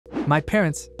My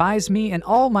parents buys me and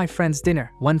all my friends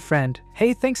dinner. One friend,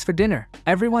 hey, thanks for dinner.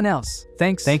 Everyone else,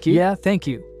 thanks. Thank you. Yeah, thank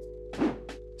you.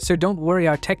 Sir, don't worry,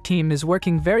 our tech team is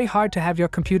working very hard to have your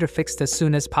computer fixed as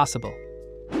soon as possible.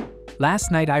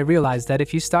 Last night I realized that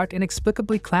if you start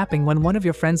inexplicably clapping when one of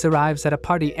your friends arrives at a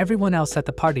party, everyone else at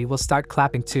the party will start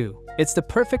clapping too. It's the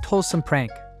perfect wholesome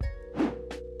prank.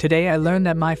 Today I learned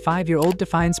that my 5-year-old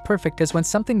defines perfect as when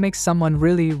something makes someone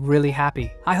really, really happy.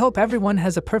 I hope everyone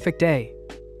has a perfect day.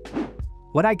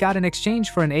 What I got in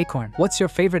exchange for an acorn? What's your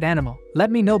favorite animal?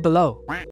 Let me know below.